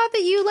 dirty. I thought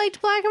that you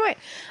liked black and white.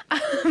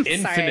 I'm sorry, I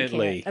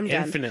Infinitely. can't. I'm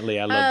done. Infinitely,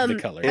 I love the A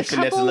colors.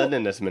 couple-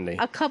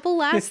 A couple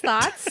last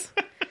thoughts.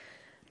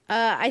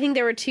 I think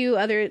there were two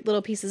other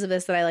little pieces of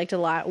this that I liked a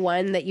lot.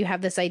 One, that you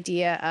have this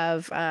idea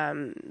of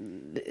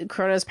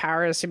Chrono's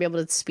power is to be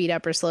able to speed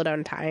up or slow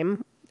down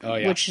time. Oh,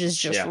 yeah. Which is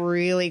just Yeah.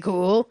 really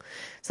cool.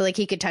 So, like,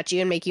 he could touch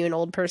you and make you an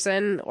old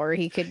person, or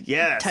he could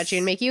Yes. touch you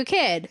and make you a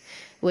kid.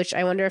 Which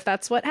I wonder if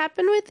that's what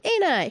happened with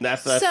Anai.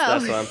 That's what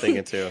I'm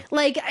thinking too.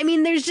 Like, I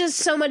mean, there's just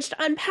so much to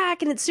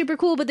unpack, and it's super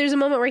cool. But there's a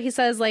moment where he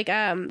says, like,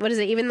 what is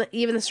it?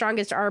 Even the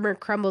strongest armor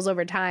crumbles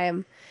over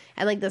time,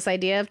 and like this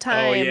idea of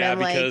time. Oh yeah, and,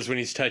 because like, when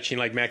he's touching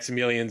like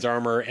Maximilian's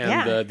armor and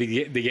Yeah.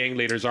 the gang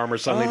leader's armor,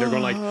 suddenly they're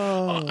going like,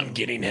 "Oh, I'm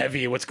getting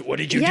heavy. What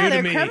did you do yeah, to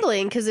they're me?"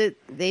 crumbling because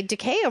they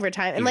decay over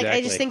time, and like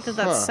I just Exactly. think that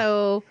that's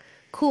so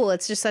cool.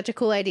 It's just such a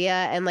cool idea,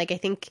 and like I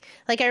think,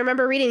 like I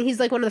remember reading, he's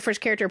like one of the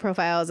first character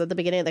profiles at the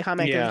beginning of the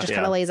comic, Yeah. and just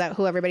kind Yeah. of lays out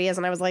who everybody is,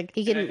 and I was like,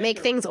 he can make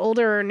things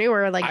older or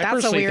newer. Like I that's a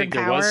personally weird think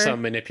power. there was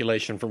some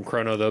manipulation from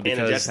Chrono though, And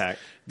a because jetpack.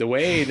 the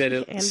way that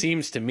it And-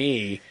 seems to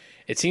me,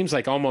 it seems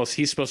like almost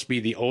he's supposed to be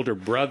the older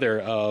brother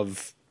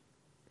of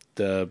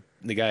the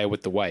guy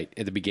with the white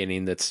at the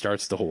beginning that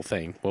starts the whole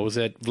thing. What was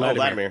it?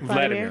 Vladimir.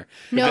 Vladimir.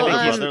 No,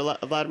 I think um,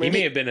 brother Vladimir. He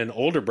may have been an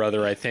older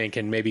brother, I think,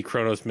 and maybe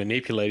Chronos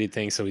manipulated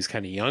things, so he's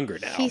kind of younger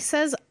now. He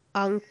says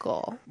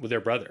uncle. Well, they're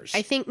brothers.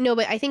 I think no,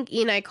 but I think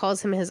Enai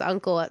calls him his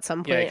uncle at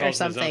some yeah, he point or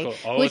calls him his something,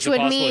 uncle. Oh, which is it would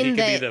possible mean he could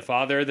that be the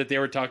father that they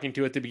were talking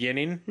to at the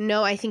beginning?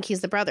 no, I think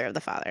he's the brother of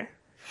the father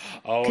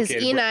Oh, because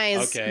okay.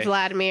 Enai's okay.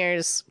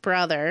 Vladimir's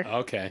brother,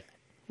 Okay.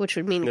 which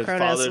would mean His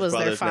Kronos was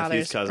their nephew's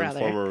father's cousin, brother.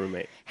 former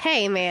roommate.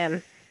 Hey,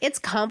 man. It's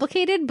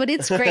complicated, but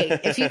it's great.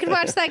 If you can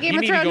watch that Game You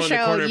of need to go Thrones in the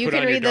show, corner and you put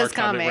can on your read this dark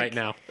comment comic.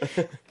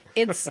 right now.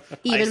 It's I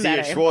even see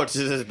better. your Schwartz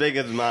is as big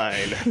as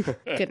mine.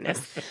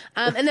 Goodness.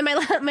 And then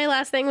my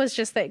last thing was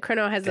just that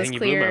Chrono has this Dang, you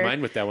clear. blew my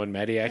mind with that one,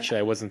 Maddie. Actually,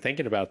 I wasn't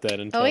thinking about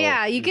that until. Oh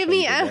yeah, you give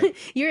me. until you did that.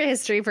 You're a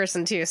history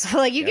person too, so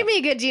like you give me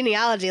a good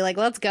genealogy. Like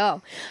let's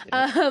go.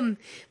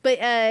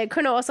 But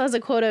Chrono also has a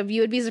quote of,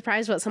 "You would be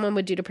surprised what someone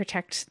would do to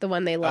protect the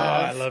one they love."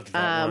 I loved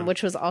that one.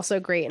 Which was also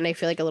great, and I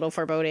feel like a little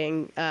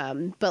foreboding.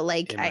 But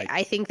like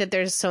I think that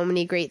there's so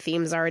many great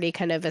themes already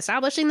kind of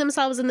establishing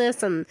themselves in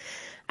this, and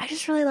I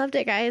just really loved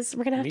it, guys.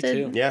 We're gonna have Me to.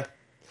 too. Yeah.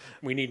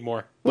 We need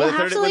more. We'll When the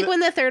have third- to when like the- when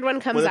the third one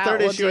comes When the out, third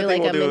we'll issue, I do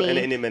think like we'll a do an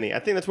mini. indie mini. I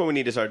think that's what we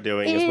need to start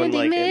doing. Is when Indie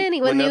like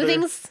mini. When new other-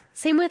 things.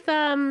 Same with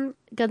Guns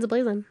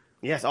Ablazing.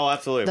 Yes. Oh,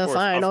 absolutely. The of course,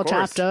 final of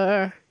course.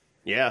 chapter.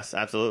 Yes,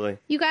 absolutely.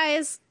 You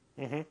guys,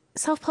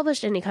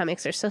 self-published indie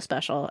comics are so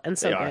special and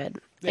so They are. good,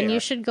 They and are. you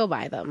should go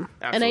buy them.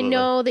 And Absolutely. I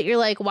know that you're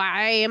like,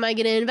 why am I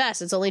going to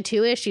invest? It's only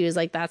 2 issues.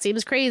 Like that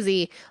seems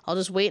crazy. I'll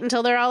just wait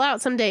until they're all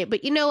out someday.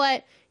 But you know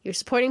what? You're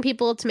supporting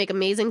people to make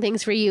amazing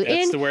things for you,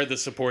 That's and where the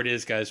support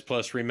is, guys.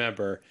 Plus,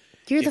 remember,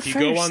 you're the if you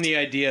first. go on the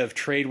idea of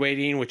trade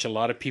waiting, which a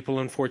lot of people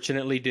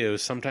unfortunately do,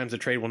 sometimes the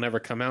trade will never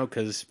come out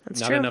because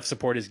not true. enough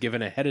support is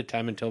given ahead of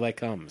time until that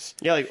comes.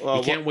 Yeah, like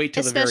You can't wait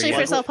till the Especially very for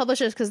end.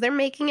 self-publishers because they're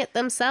making it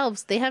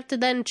themselves. They have to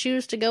then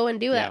choose to go and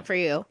do Yeah. that for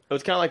you. It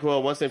was kind of like,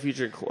 well, Once in a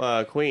Future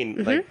Queen.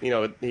 Mm-hmm. Like, you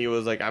know, he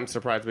was like, I'm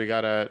surprised we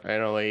got a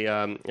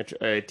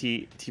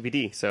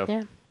TPD. So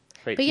Yeah.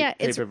 Wait, But yeah,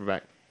 trade it's-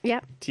 paperback,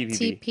 Yeah.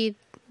 TPB.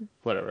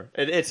 whatever.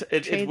 It's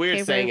Trade weird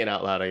paper. saying it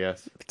out loud. I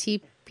guess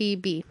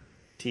TPB.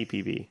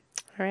 TPB.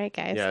 All right,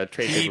 guys. Yeah,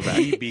 trade paperback.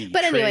 TPB,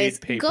 But anyways,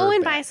 trade go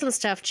and buy paperback. some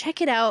stuff.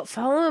 Check it out.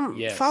 Follow him.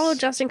 Yes. Follow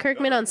Justin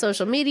Kirkman on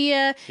social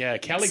media. Yeah,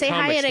 Cali Say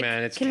hi Comics, at a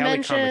man. It's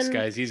convention. Cali Comics,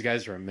 guys. These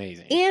guys are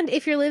amazing. And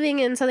if you're living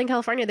in Southern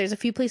California, there's a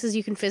few places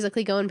you can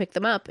physically go and pick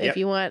them up if Yep.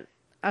 you want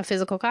a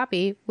physical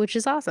copy, which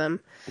is awesome.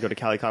 Go to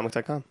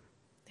CaliComics.com.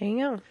 There you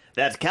go.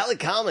 That's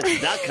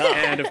CaliComics.com.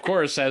 And of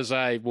course, as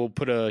I will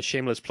put a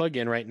shameless plug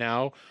in right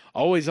now,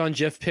 always on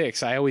Jeff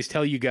Picks, I always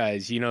tell you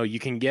guys, you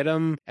can get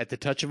them at the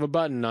touch of a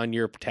button on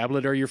your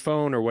tablet or your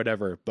phone or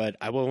whatever. But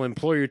I will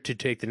implore you to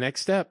take the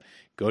next step.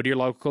 Go to your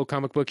local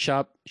comic book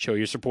shop, show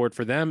your support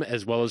for them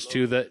as well as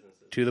to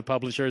the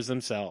publishers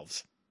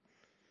themselves.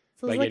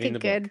 So it's like a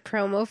good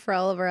promo for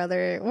all of our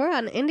other. We're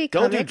on Indie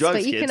Don't Comics, do drugs,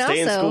 but you kids. can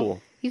Stay in also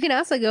school. you can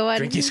also go on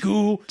Drink your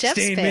school,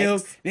 Jeff's stay in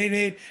Picks.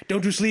 milk,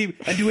 don't do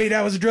sleep, and do 8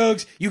 hours of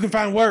drugs. You can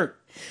find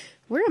work.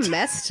 We're a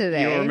mess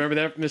today. You don't remember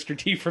that, Mr.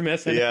 T from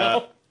SNL? Yeah.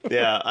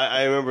 Yeah,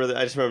 I remember.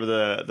 I just remember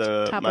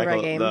the Top of our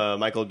game.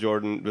 Michael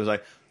Jordan was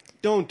like,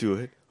 "Don't do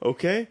it,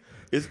 okay?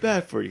 It's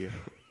bad for you."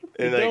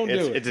 And like, Don't do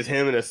it. it's just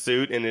him in a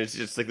suit, and it's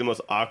just like the most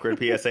awkward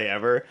PSA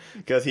ever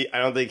because I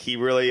don't think he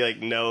really I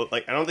don't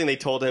think they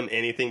told him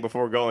anything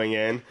before going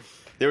in.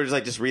 They were just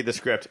like, just read the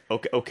script,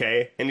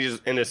 okay, and he's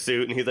just in a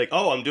suit, and he's like,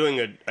 "Oh, I'm doing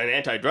an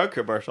anti-drug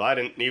commercial. I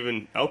didn't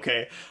even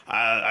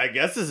I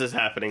guess this is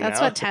happening." That's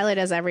now. what Tyler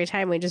does every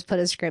time. We just put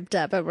a script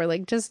up, and we're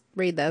like, just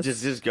read this.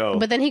 Just go.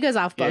 But then he goes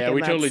off book. Yeah, and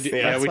we totally do.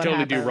 that's Yeah, we what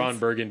totally do. happens. Ron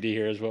Burgundy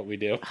here is what we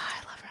do.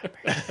 I love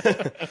Ron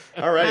Burgundy.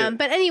 All right.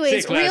 But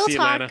anyways, Stay classy,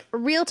 Atlanta.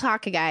 real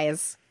talk,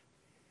 guys.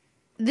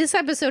 This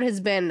episode has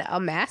been a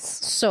mess,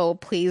 so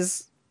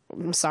please,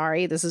 I'm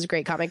sorry. This is a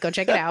great comic. Go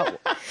check it out.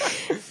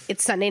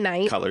 It's Sunday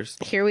night. Colors.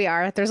 Here we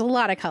are. There's a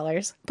lot of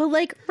colors. But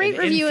like, rate,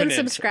 An review, and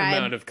infinite subscribe.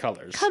 amount of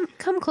colors.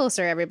 Come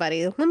closer,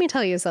 everybody. Let me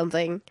tell you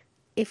something.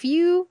 If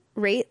you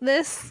rate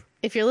this,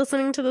 if you're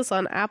listening to this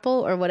on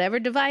Apple or whatever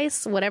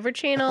device, whatever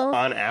channel,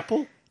 On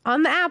Apple.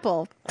 on the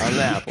Apple, On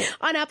the Apple.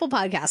 on Apple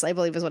Podcasts, I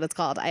believe is what it's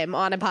called. I am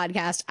on a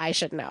podcast. I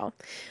should know.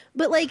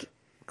 But like,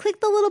 click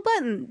the little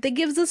button that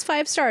gives us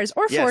 5 stars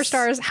or 4 Yes.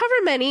 stars, however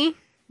many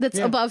that's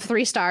above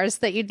 3 stars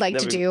that you'd like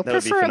to That do, would be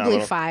preferably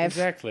phenomenal. 5.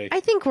 Exactly. I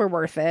think we're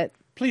worth it.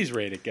 Please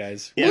rate it,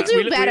 guys. Yeah.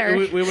 We'll do better.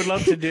 We would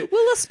love to do.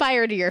 We'll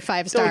aspire to your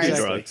 5 Don't stars. do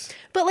Exactly. drugs.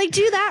 But like,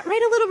 do that.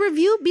 Write a little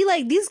review. Be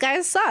like, these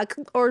guys suck,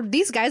 or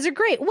these guys are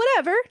great.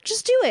 Whatever.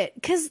 Just do it,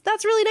 because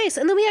that's really nice.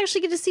 And then we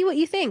actually get to see what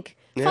you think.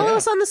 Follow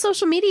us on the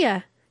social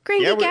media.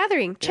 Grand Geek we're-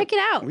 Gathering. Check it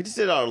out. We just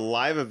did our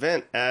live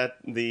event at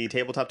the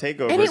Tabletop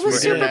Takeover. And it was for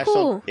super international-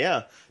 cool.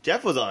 Yeah,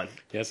 Jeff was on.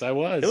 Yes, I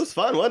was. It was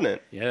fun, wasn't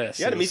it? Yes,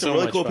 You had it to meet was some so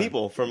really much cool fun.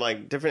 people from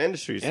like different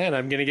industries. And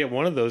I'm going to get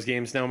one of those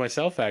games now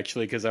myself,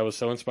 actually, because I was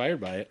so inspired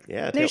by it.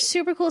 Yeah, There's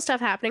super cool stuff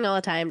happening all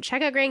the time.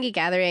 Check out Grand Geek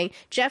Gathering.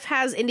 Jeff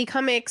has indie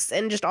comics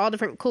and just all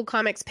different cool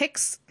comics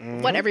picks.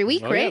 What, every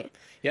week, Oh, right?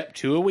 Yep,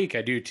 2 a week.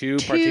 I do 2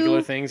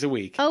 particular things a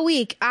week. A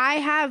week. I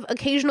have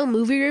occasional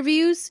movie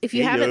reviews. If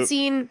you haven't Yep.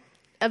 seen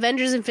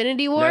Avengers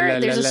Infinity War, La, la,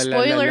 there's a la,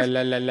 la, spoiler.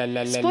 la, la, la,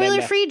 la, la, Spoiler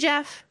la. free,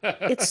 Jeff.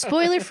 It's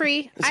spoiler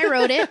free. I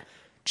wrote it.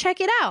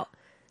 Check it out.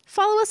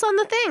 Follow us on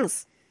the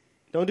things.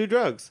 don't do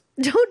drugs.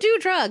 Don't do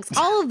drugs.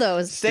 All of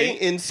those. Stay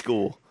in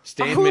school.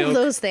 Stay in all of milk,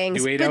 those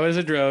things, Do 8 but- hours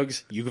of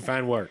drugs. You can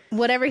find work.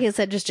 Whatever he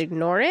said, just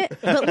ignore it.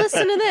 But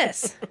listen to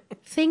this.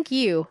 Thank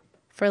you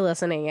for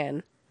listening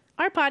in.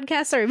 Our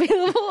podcasts are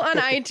available on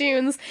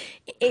iTunes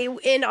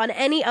and on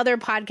any other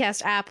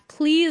podcast app.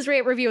 Please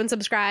rate, review, and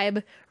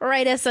subscribe.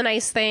 Write us a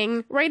nice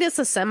thing. Write us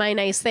a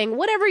semi-nice thing.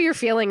 Whatever you're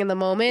feeling in the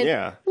moment,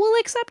 Yeah. we'll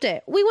accept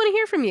it. We want to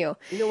hear from you.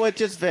 You know what?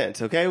 Just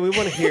vent, okay? We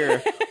want to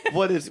hear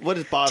what is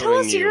bothering Tell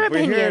us you. your We're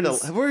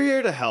opinions. we're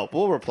here to help.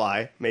 We'll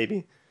reply,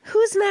 maybe.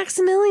 Who's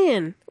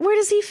Maximilian? Where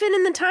does he fit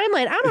in the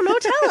timeline? I don't know.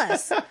 Tell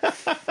us.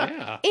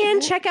 Yeah.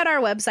 And check out our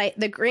website,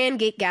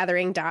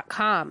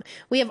 thegrandgeekgathering.com.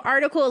 We have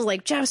articles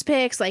like Jeff's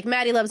Picks, like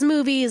Maddie Loves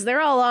Movies.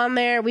 They're all on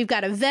there. We've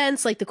got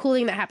events like the cool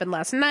thing that happened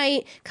last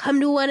night.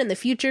 Come to one in the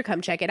future. Come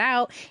check it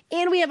out.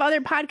 And we have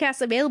other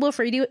podcasts available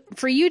for you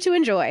to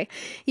enjoy.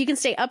 You can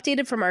stay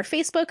updated from our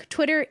Facebook,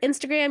 Twitter,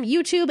 Instagram,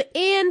 YouTube,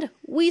 and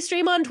we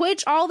stream on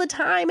Twitch all the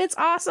time. It's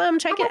awesome.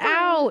 Check it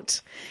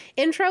out.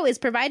 Intro is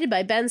provided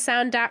by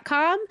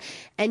bensound.com,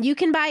 and you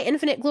can buy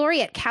Infinite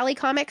Glory at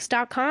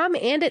calicomics.com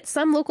and at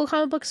some local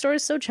comic book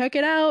stores, so check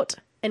it out.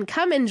 And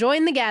come and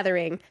join the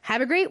gathering. Have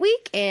a great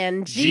week,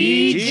 and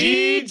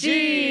GGG!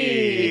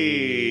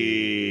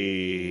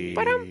 GGG.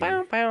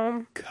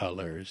 Ba-dum-bum-bum.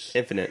 Colors.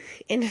 Infinite.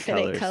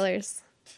 Infinite Colors. colors.